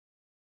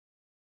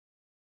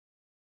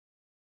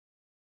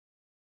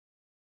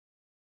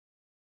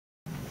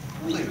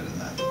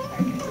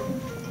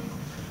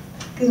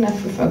Good enough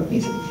for folk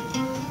music.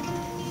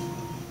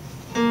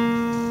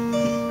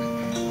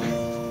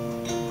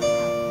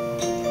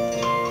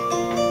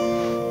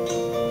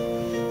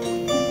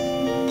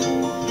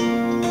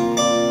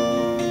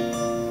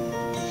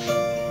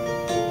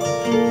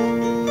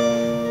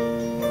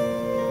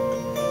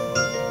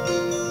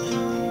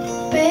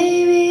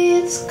 Baby,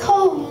 it's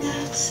cold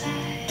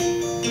outside.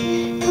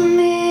 Come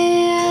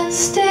here and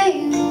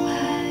stay a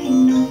while. You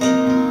know you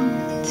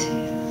want to.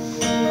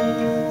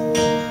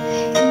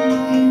 You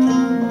know you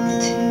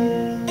want to.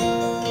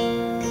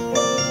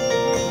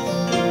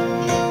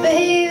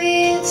 Baby,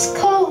 it's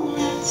cold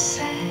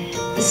outside.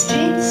 The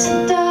streets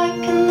are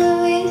dark and the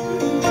wind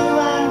blew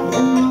out,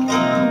 and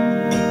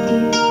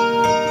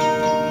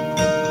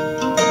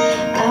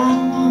I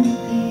want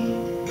you.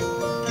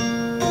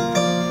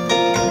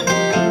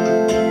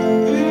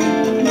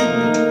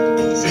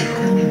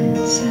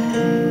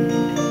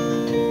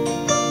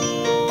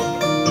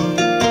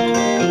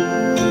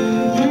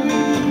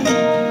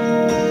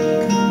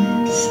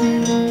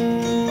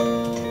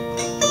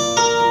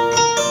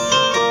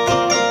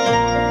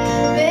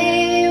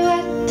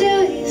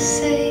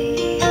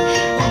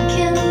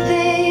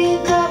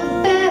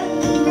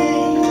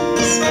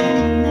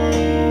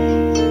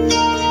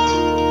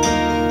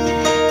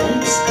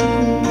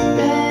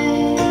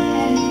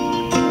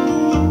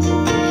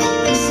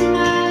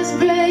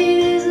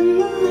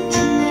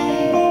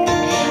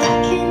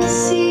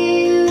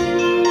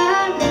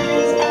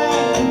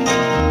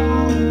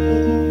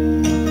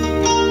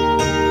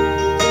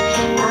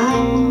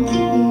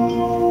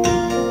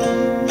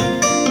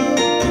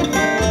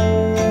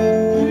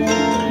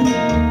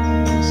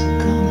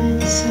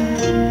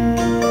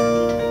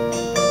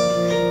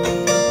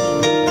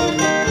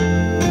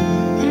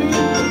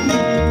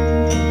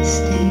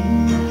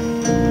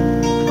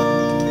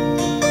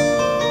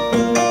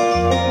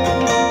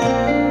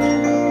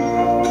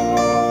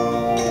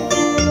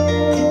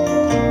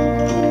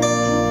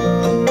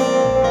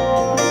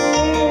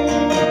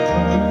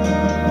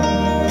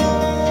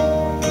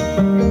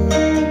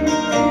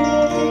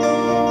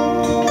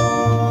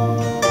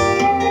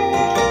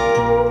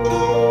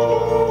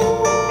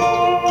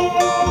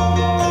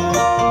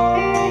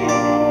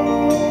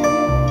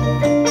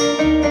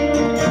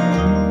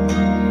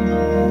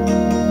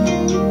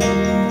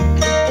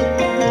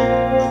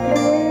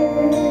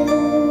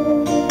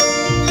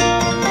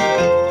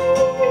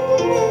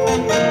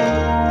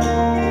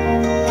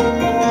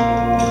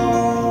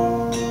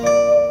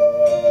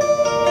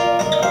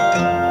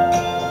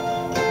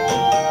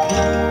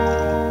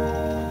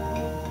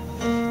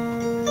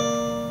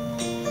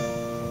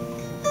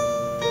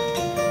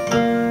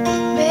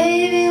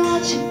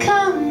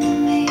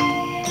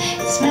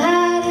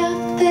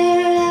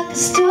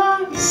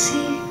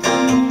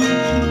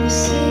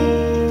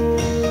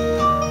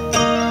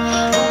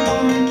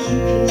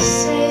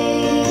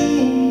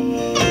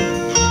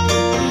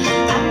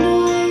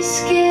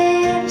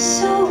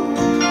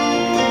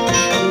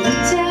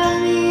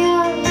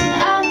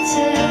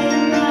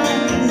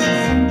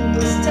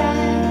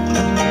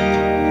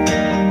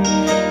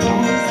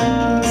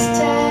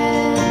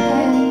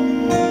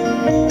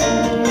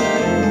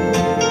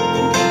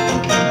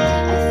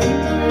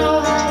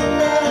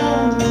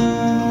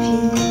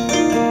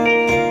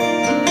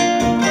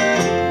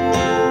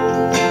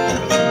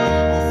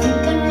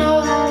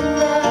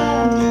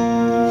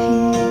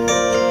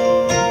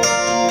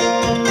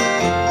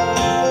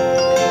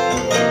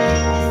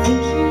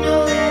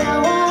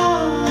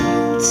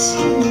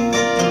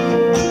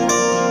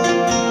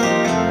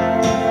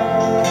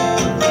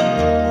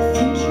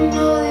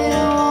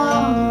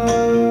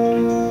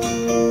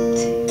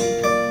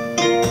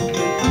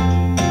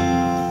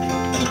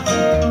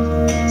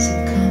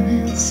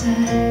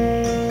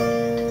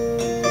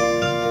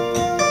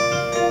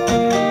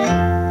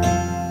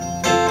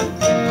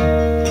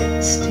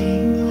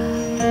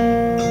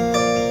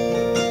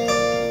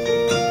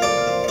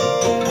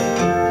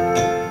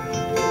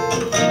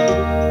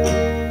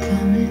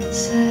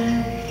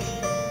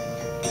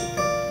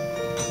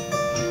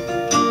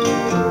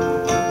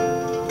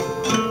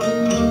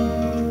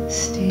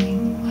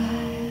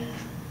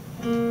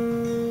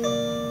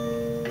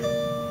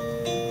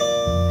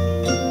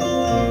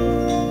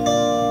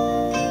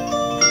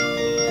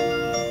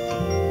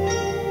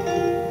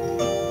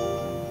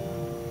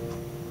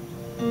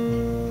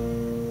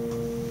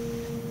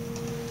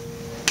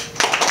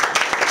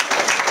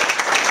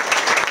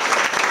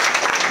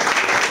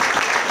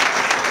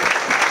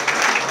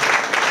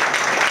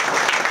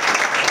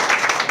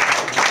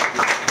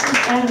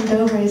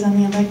 Dobres on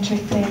the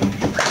electric there.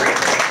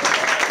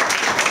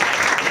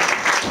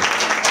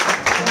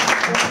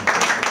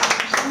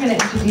 I'm going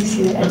to introduce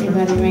you to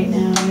everybody right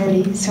now. I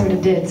already sort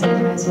of did, so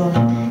I might as well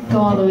go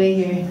all the way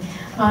here.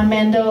 On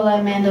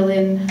mandola,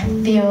 mandolin,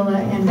 viola,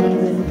 and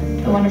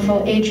violin, the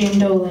wonderful Adrian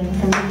Dolan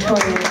from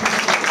Victoria.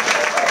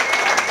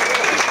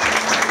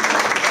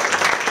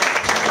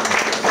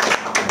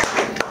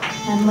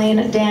 I'm laying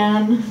it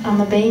down on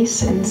the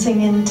bass and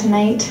singing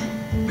tonight,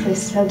 as I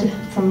said,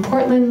 from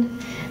Portland,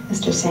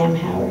 Mr. Sam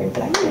Howard.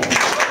 But I'm going to